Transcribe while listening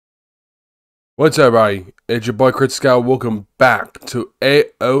What's up, everybody? It's your boy CritScout. Welcome back to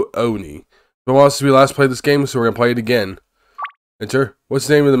Ao Oni. Been wanting since we last played this game, so we're gonna play it again. Enter. What's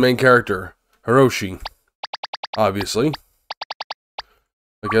the name of the main character? Hiroshi. Obviously.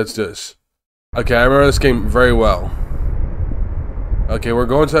 Okay, let's do this. Okay, I remember this game very well. Okay, we're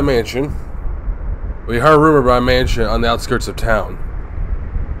going to a mansion. We heard a rumor about a mansion on the outskirts of town.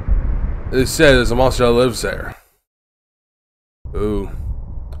 They said there's a monster that lives there. Ooh,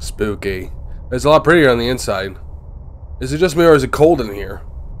 spooky. It's a lot prettier on the inside. Is it just me or is it cold in here?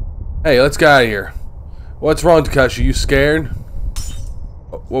 Hey, let's get out of here. What's wrong, Takashi? You scared?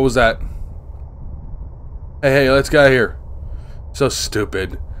 What was that? Hey, let's get out of here. So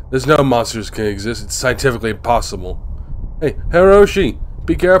stupid. There's no monsters can exist. It's scientifically impossible. Hey, Hiroshi,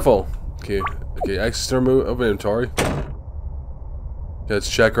 be careful. Okay, exit remove of inventory. Okay,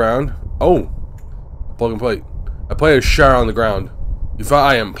 let's check around. Oh, plug and plate. I played a shard on the ground. You thought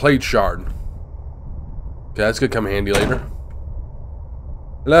I am plate shard. Okay, that's gonna come in handy later.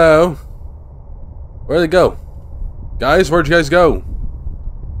 Hello? Where'd they go? Guys, where'd you guys go?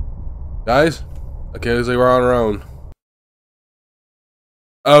 Guys? Okay, looks like we're on our own.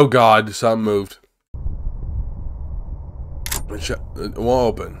 Oh god, something moved. It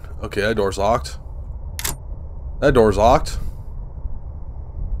won't open. Okay, that door's locked. That door's locked.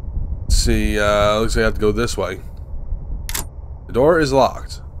 Let's see, looks like I have to go this way. The door is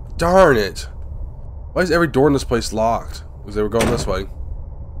locked. Darn it! Why is every door in this place locked? Because they were going this way.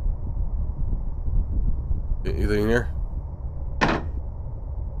 Anything in here?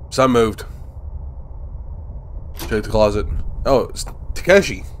 Something moved. Check the closet. Oh, it's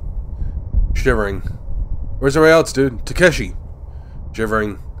Takeshi. Shivering. Where's everybody else, dude? Takeshi.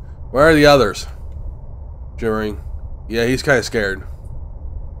 Shivering. Where are the others? Shivering. Yeah, he's kind of scared.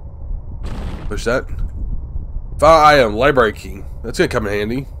 Push that. File item, library key. That's gonna come in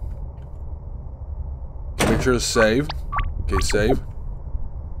handy. Make sure to save. Okay, save.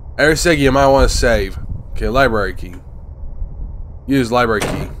 Every second you might want to save. Okay, library key. Use library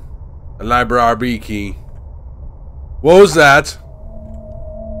key. A library key. What was that?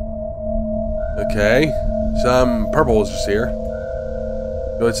 Okay. Some purple was just here.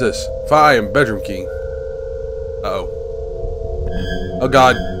 What's this? File item, bedroom key. Uh-oh. Oh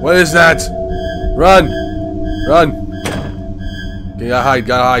god. What is that? Run! Run! Okay, gotta hide,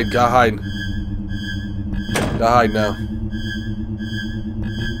 gotta hide. Gotta hide now.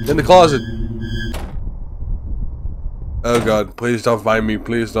 In the closet. Oh god, please don't find me,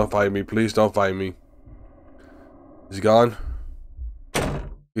 please don't find me, please don't find me. Is he gone?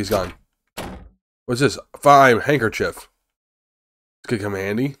 He's gone. What's this? Fine, handkerchief. This could come in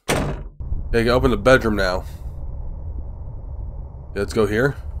handy. Okay, open the bedroom now. Okay, let's go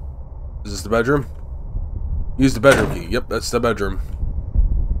here. Is this the bedroom? Use the bedroom key. Yep, that's the bedroom.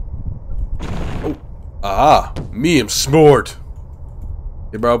 Oh. Aha! Me am smart!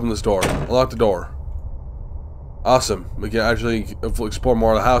 Okay, bro, open this door. Unlock the door. Awesome. We can actually explore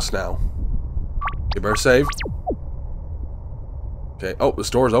more of the house now. Okay, better save. Okay. Oh, this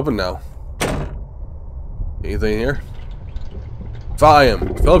door's open now. Anything in here?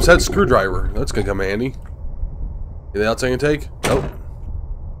 Volume. Phillips head screwdriver. That's gonna come in handy. Anything else I can take? Nope.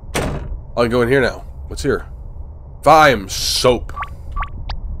 I can go in here now. What's here? Volume. Soap.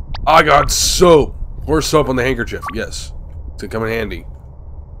 I got soap. Pour soap on the handkerchief. Yes. It's gonna come in handy.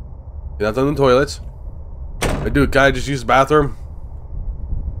 Get out on the toilet. Wait, dude, can I just use the bathroom?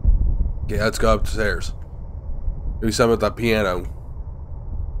 Okay, let's go upstairs. Do something with that piano.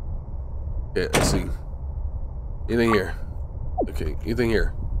 Okay, let's see. Anything here? Okay, anything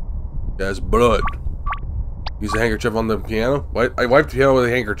here? That's blood. Use the handkerchief on the piano. I wiped the piano with a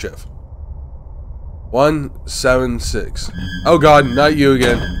handkerchief. 176. Oh god, not you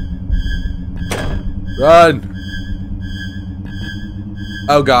again. Run!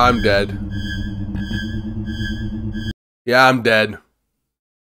 Oh god, I'm dead. Yeah, I'm dead.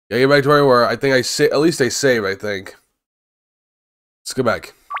 Yeah, get back to where I were. I think at least I saved, I think. Let's go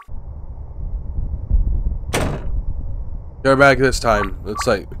back. Go back this time. Looks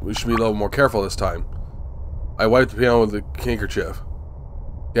like we should be a little more careful this time. I wiped the piano with the handkerchief.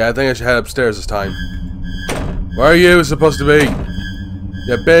 Yeah, I think I should head upstairs this time. Where are you supposed to be?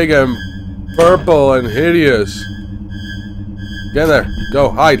 You're big and purple and hideous. Get in there. Go.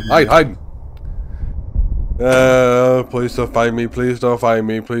 Hide. Hide. Hide. Please don't find me. Please don't find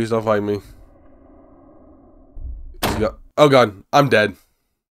me. Please don't find me. Oh god. I'm dead.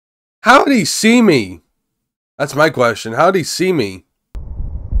 How did he see me? That's my question. How did he see me?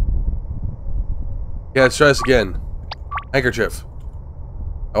 Yeah, let's try this again. Handkerchief.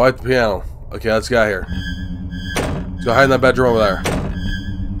 I wiped the piano. Okay, let's get out of here. Let's go hide in that bedroom over there.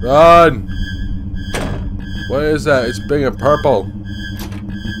 Run! What is that? It's big and purple.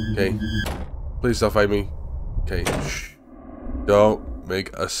 Okay. Please don't fight me. Okay. Shh. Don't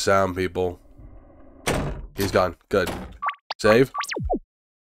make a sound, people. He's gone. Good. Save.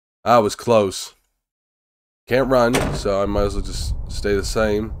 That was close. Can't run, so I might as well just stay the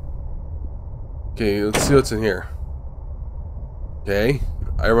same. Okay, let's see what's in here. Okay.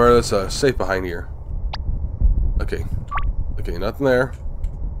 I remember there's a safe behind here. Okay. Okay, nothing there.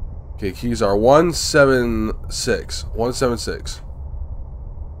 Okay, keys are 176. 176.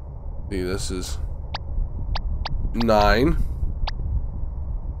 See, this is 9,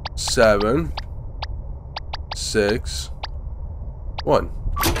 7, 6, 1.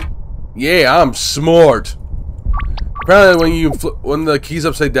 Yeah, I'm smart. Apparently, when the key's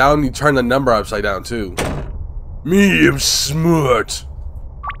upside down, you turn the number upside down too. Me, I'm smart.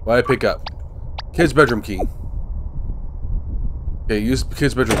 What did I pick up? Kid's bedroom key. Okay, use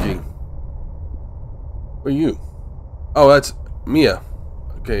kid's bedroom key. Where are you? Oh, that's Mia.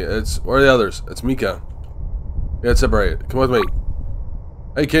 Okay, where are the others? It's Mika. Yeah, it's separated. Come with me.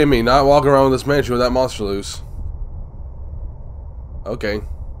 Are you kidding me? Not walking around with this mansion with that monster loose. Okay.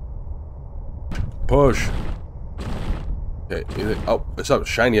 Push. Okay. Oh, there's something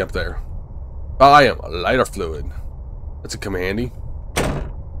shiny up there. Volume, lighter fluid. That's a come handy.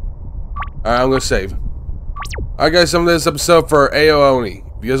 Alright, I'm gonna save. Alright guys, some of this episode for Ao Oni.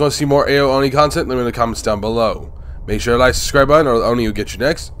 If you guys want to see more Ao Oni content, let me know in the comments down below. Make sure to like, subscribe button, or Oni will get you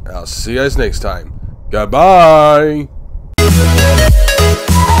next. And I'll see you guys next time. Goodbye!